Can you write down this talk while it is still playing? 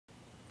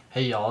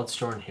Hey y'all, it's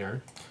Jordan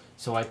here.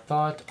 So I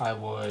thought I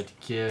would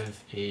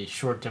give a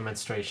short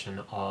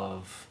demonstration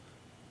of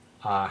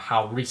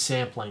how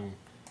resampling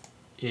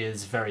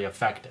is very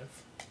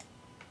effective.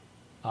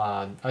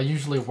 I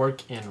usually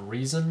work in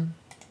Reason,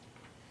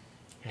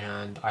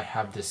 and I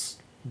have this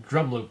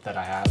drum loop that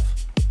I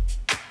have,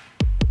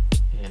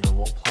 and it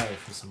won't play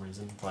for some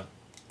reason, but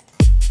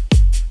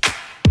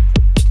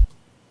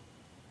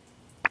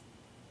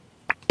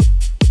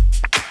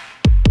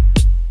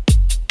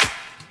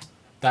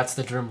that's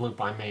the drum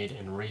loop I made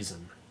in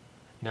Reason.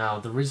 Now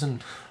the reason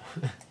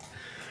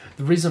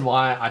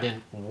why I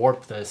didn't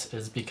warp this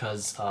is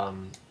because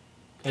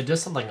it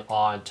does something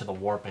odd to the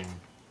warping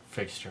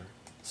fixture.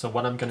 So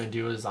what I'm going to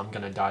do is I'm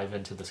going to dive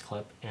into this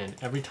clip, and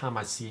every time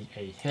I see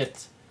a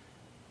hit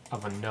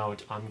of a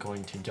note, I'm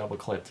going to double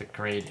click to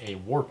create a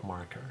warp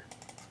marker.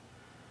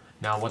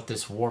 Now what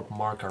this warp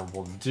marker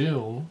will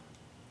do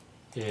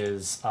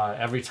is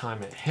every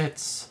time it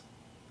hits,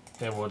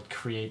 it would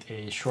create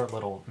a short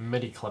little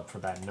MIDI clip for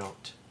that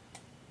note.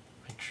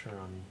 Make sure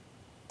I'm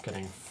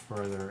getting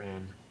further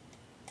in,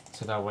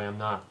 so that way I'm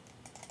not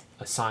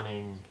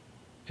assigning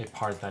a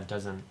part that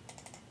doesn't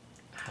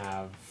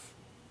have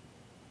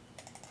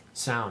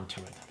sound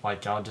to it.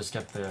 Like I'll just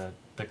get the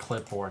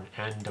clip or an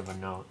end of a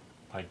note,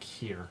 like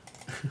here.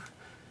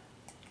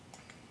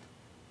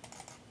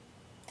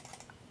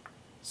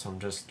 So I'm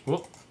just,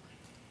 whoop,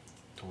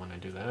 don't want to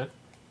do that.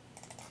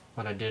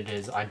 What I did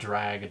is I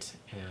dragged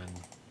and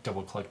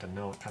double clicked a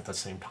note at the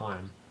same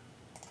time,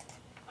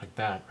 like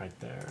that right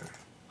there.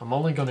 I'm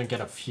only going to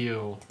get a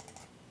few,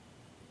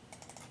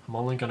 I'm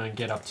only going to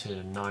get up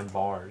to 9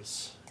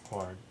 bars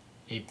or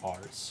 8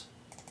 bars,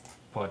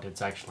 but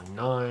it's actually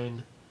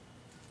 9.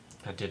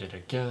 I did it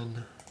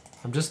again.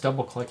 I'm just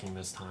double clicking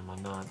this time,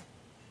 I'm not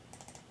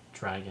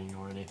dragging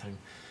or anything.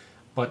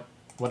 But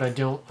what I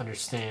don't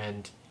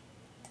understand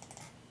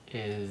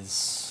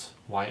is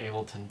why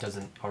Ableton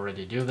doesn't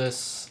already do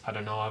this. I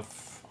don't know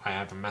if I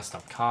have a messed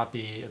up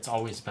copy. It's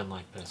always been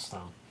like this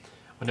though.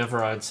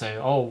 Whenever I'd say,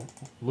 oh,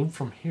 loop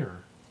from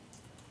here,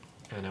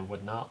 and it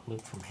would not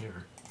loop from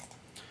here.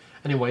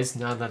 Anyways,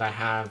 now that I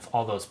have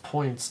all those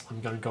points, I'm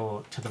going to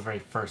go to the very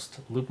first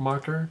loop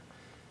marker,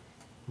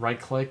 right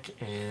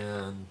click,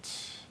 and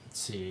let's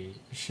see,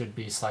 it should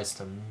be sliced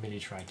to MIDI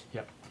track.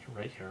 Yep,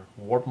 right here.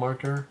 Warp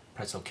marker,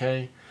 press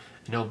OK,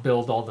 and it'll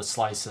build all the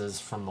slices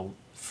from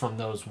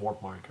those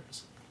warp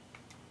markers.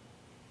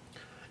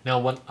 Now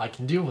what I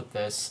can do with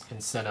this,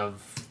 instead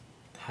of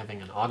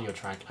having an audio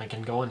track, I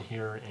can go in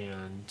here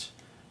and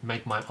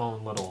make my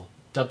own little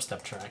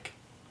dubstep track,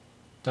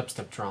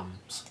 dubstep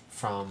drums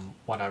from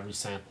what I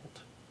resampled.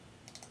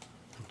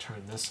 I'm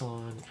turning this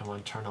on, and I'm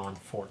going to turn on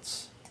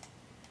fourths.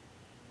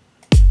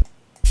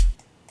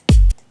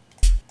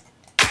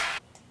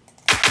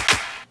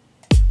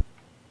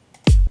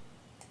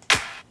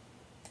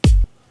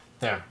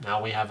 There,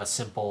 now we have a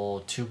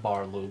simple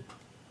 2-bar loop.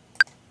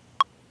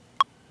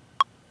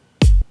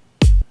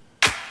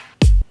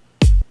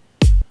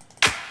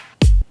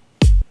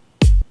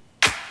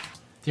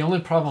 The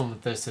only problem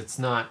with this, it's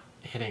not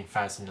hitting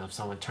fast enough,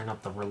 so I'm going to turn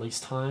up the release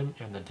time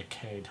and the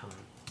decay time.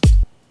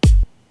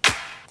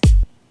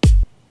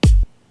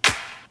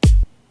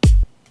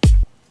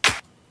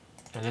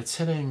 And it's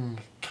hitting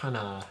kind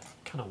of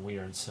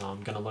weird, so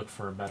I'm going to look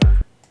for a better.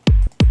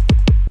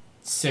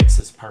 6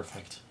 is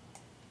perfect.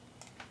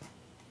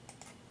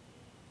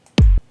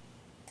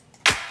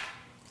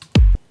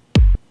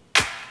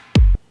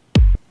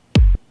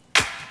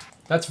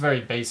 That's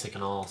very basic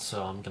and all,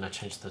 so I'm going to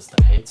change this to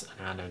 8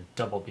 and add a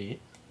double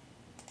beat.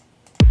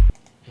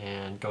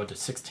 And go to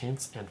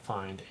 16ths and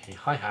find a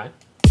hi-hat.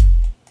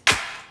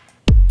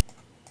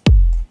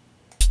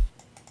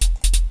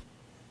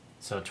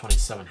 So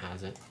 27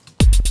 has it.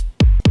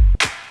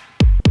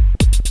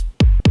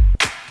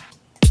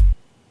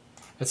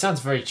 It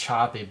sounds very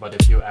choppy, but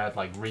if you add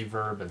like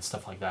reverb and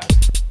stuff like that,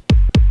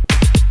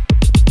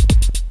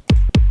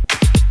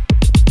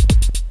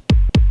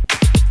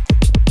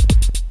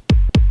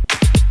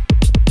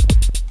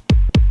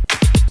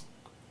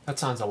 that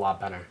sounds a lot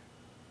better.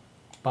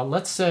 But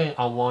let's say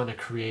I want to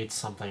create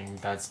something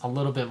that's a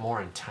little bit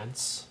more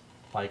intense,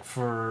 like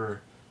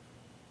for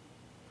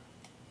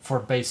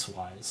bass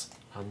wise.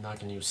 I'm not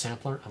going to use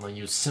sampler, I'm going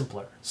to use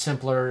simpler.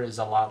 Simpler is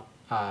a lot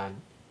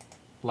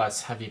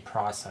less heavy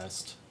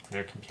processed on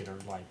your computer,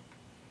 like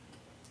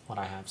what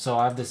I have. So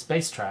I have this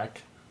bass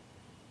track,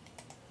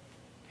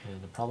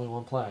 and it probably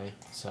won't play,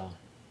 so.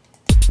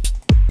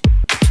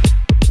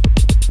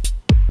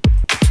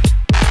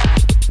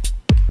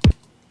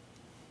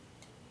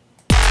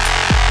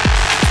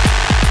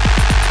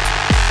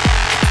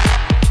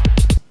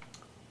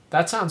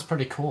 That sounds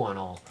pretty cool and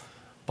all,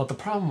 but the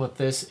problem with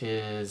this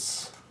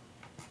is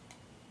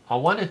I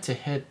want it to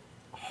hit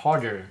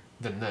harder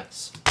than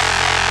this.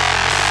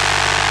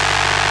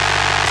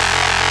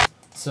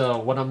 So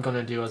what I'm going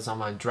to do is I'm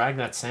going to drag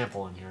that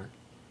sample in here.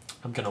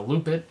 I'm going to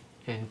loop it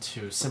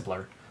into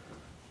simpler.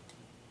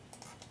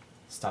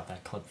 Stop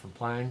that clip from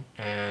playing,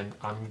 and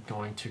I'm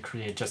going to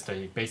create just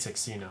a basic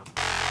C note.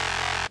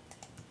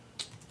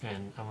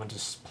 And I'm going to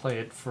just play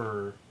it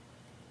for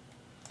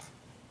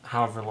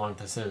however long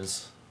this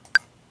is.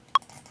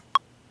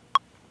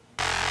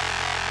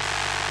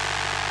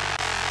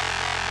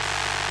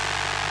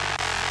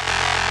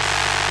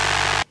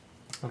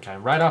 Okay,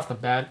 right off the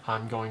bat,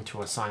 I'm going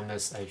to assign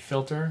this a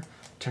filter,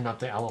 turn up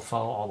the LFO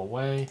all the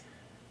way.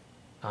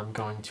 I'm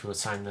going to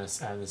assign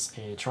this as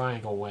a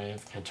triangle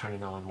wave and turn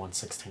it on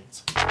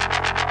 1/16.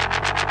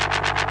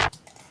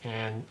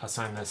 And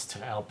assign this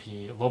to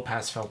LP, low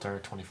pass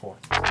filter 24.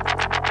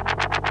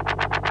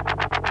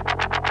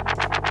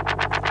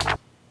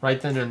 Right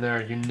then and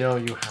there, you know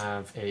you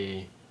have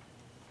a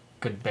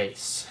good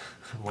bass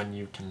when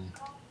you can.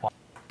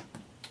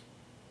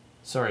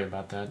 Sorry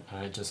about that,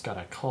 I just got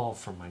a call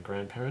from my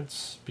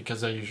grandparents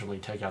because I usually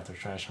take out their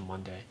trash on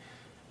Monday.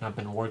 And I've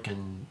been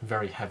working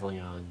very heavily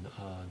on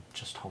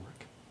just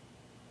homework.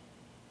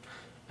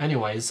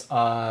 Anyways,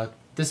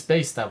 this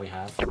bass that we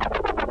have,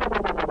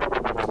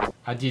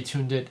 I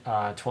detuned it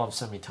 12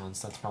 semitones.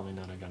 That's probably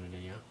not a good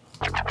idea.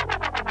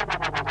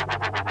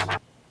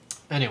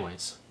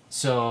 Anyways,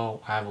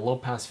 so I have a low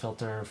pass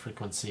filter,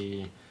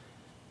 frequency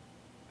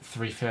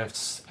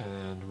 3/5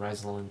 and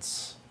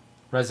resonance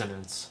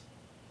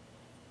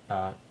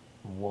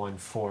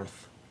 1/4.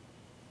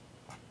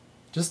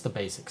 Just the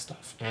basic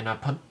stuff. And I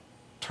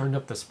turned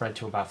up the spread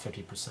to about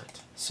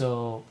 50%.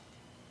 So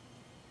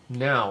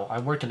now I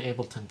work in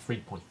Ableton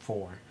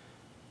 3.4.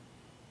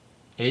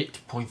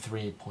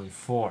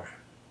 8.3.4.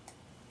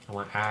 I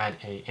want to add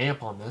a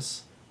amp on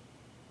this,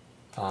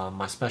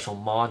 my special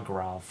mod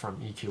growl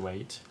from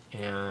EQ8,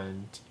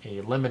 and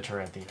a limiter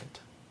at the end.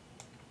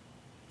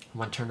 I'm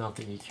going to turn off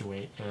the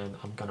EQ8 and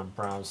I'm going to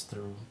browse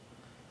through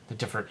the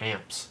different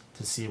amps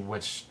to see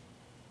which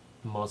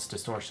most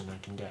distortion I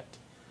can get.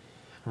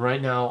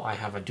 Right now I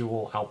have a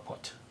dual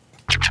output.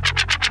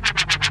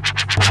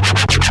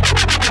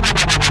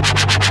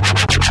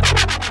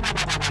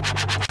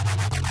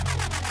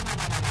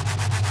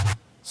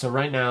 So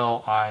right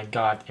now I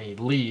got a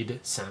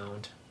lead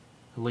sound,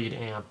 lead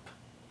amp,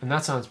 and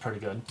that sounds pretty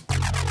good.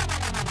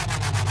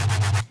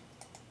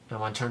 I'm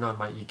going to turn on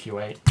my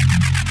EQ8.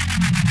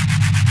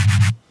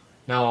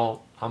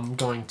 Now I'm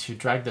going to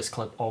drag this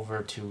clip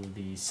over to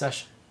the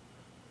session,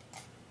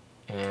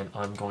 and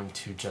I'm going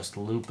to just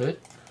loop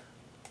it.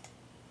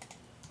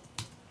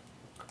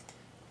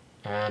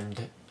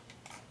 And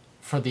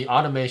for the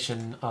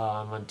automation,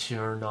 I'm going to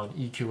turn on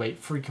EQ8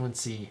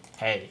 frequency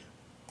A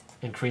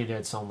and create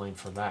its own lane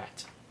for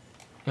that.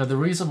 Now the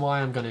reason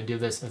why I'm going to do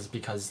this is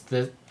because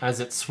as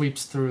it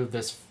sweeps through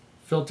this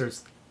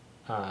filter's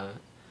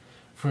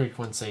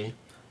frequency,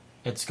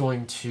 it's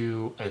going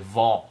to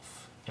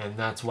evolve, and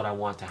that's what I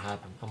want to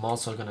happen. I'm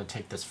also going to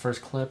take this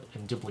first clip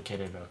and duplicate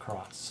it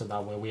across, so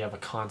that way we have a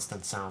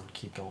constant sound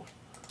keep going.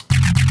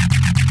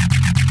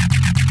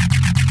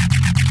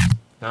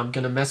 Now I'm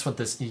going to mess with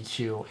this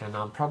EQ, and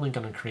I'm probably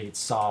going to create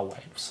saw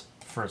waves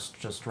first,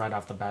 just right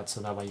off the bat,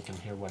 so that way you can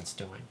hear what it's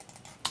doing.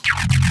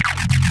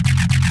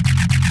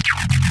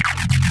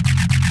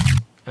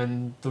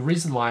 And the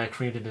reason why I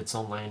created its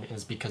own lane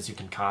is because you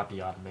can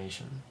copy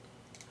automation.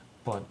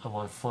 But I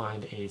want to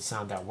find a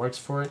sound that works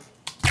for it.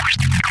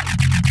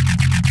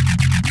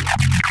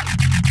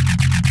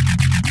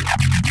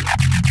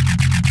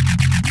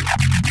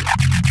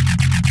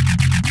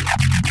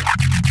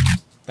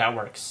 That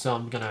works. So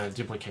I'm going to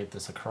duplicate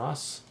this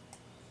across.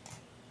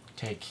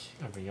 Take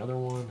every other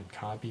one and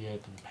copy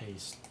it and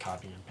paste,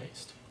 copy and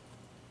paste.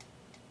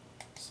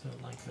 So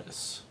like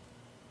this.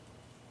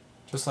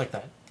 Just like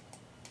that.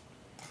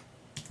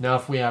 Now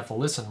if we have to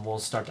listen, we'll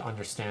start to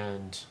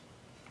understand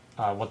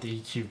what the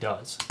EQ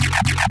does.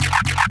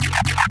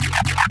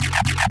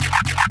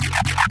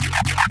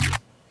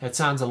 It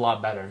sounds a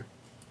lot better.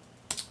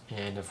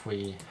 And if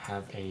we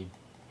have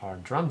our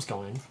drums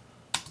going,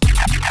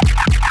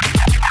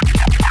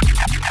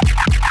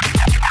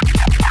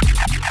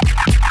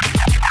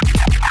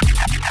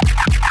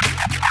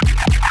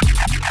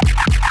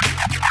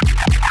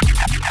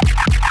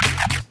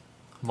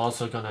 I'm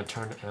also going to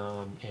turn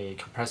on a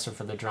compressor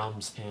for the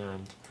drums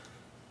and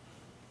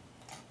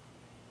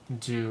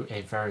do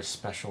a very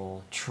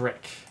special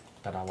trick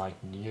that I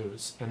like to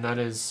use, and that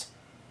is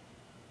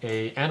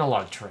a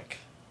analog trick.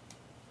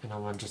 And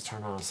I'm going to just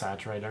turn on a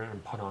saturator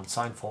and put on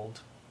sine fold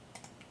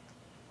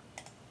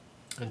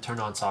and turn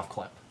on soft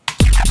clip.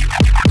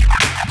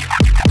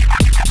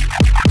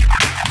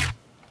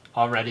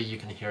 Already you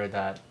can hear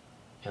that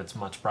it's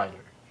much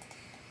brighter.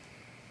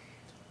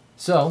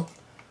 So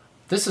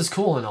this is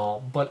cool and all,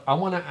 but I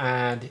want to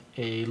add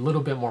a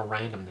little bit more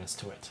randomness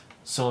to it.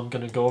 So I'm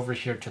going to go over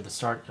here to the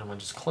start and I'm going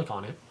to just click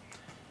on it.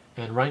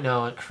 And right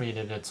now it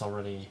created it's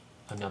already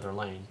another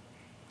lane.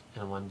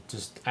 And I'm going to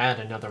just add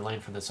another lane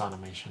for this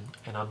automation.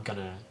 And I'm going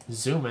to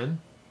zoom in.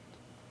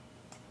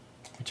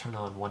 I turn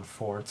on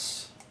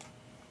 1/4.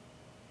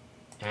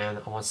 And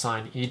I want to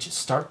assign each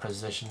start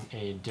position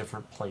a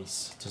different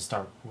place to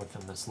start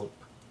within this loop.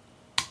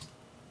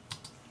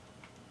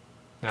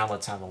 Now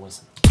let's have a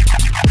listen.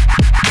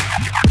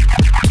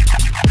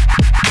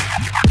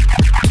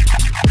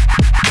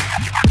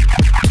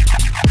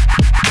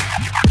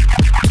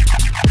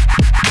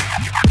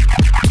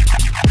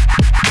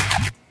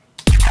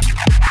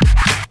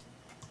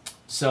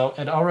 So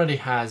it already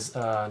has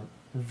a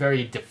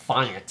very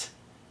defiant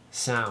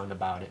sound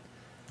about it.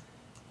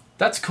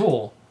 That's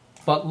cool,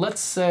 but let's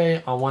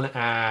say I want to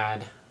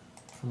add,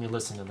 let me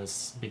listen to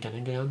this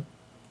beginning again.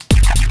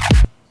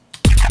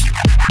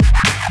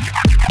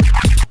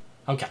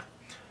 Okay,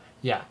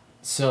 yeah,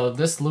 so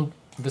this loop,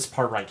 this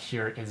part right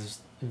here is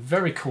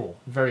very cool,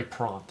 very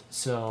prompt.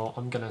 So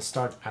I'm gonna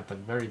start at the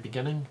very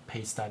beginning,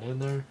 paste that in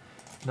there,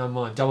 and I'm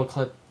gonna double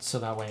click so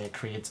that way it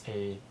creates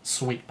a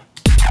sweep.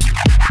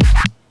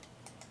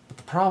 But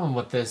the problem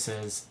with this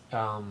is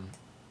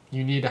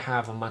you need to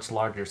have a much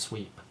larger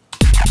sweep.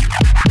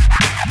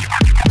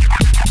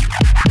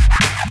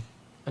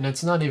 And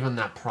it's not even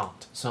that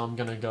prompt, so I'm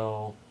gonna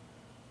go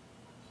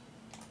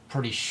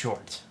pretty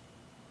short.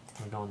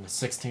 I'm gonna go in the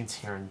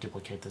 16ths here and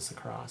duplicate this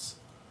across.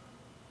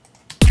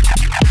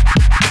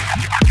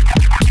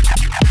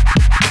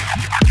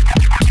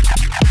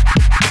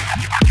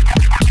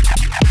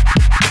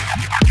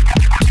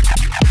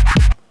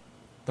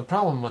 The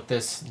problem with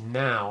this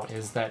now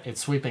is that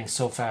it's sweeping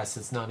so fast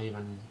it's not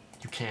even,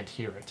 you can't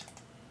hear it.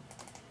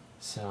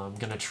 So I'm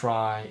gonna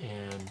try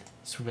and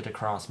sweep it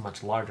across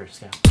much larger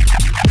scale.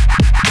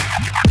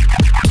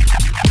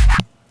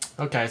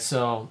 Okay,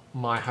 so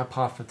my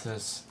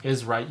hypothesis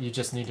is right, you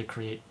just need to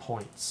create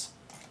points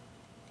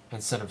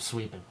instead of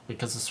sweeping,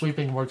 because the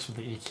sweeping works with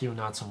the EQ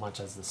not so much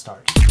as the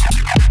start.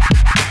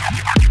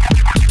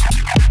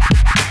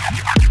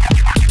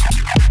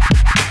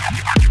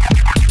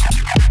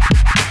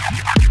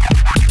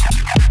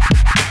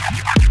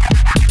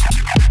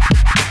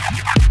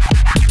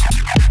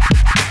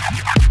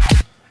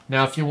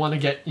 Now if you want to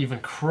get even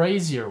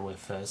crazier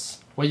with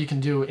this, what you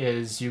can do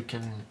is you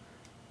can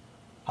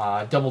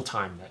double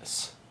time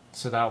this.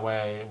 So that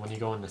way when you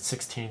go in the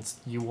 16ths,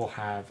 you will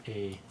have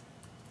a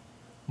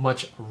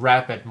much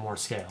rapid more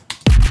scale.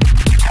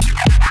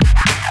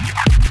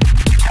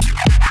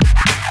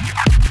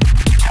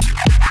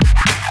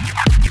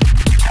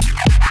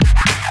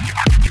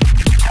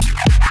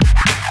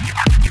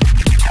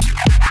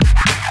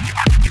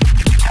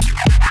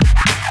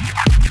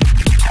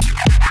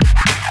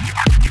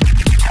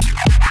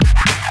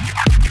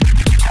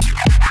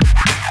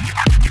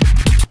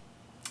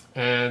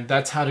 And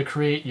that's how to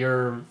create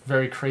your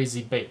very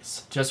crazy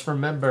bass. Just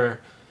remember,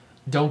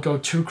 don't go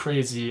too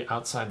crazy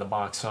outside the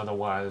box,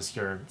 otherwise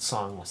your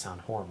song will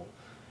sound horrible.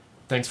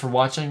 Thanks for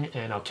watching,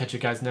 and I'll catch you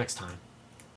guys next time.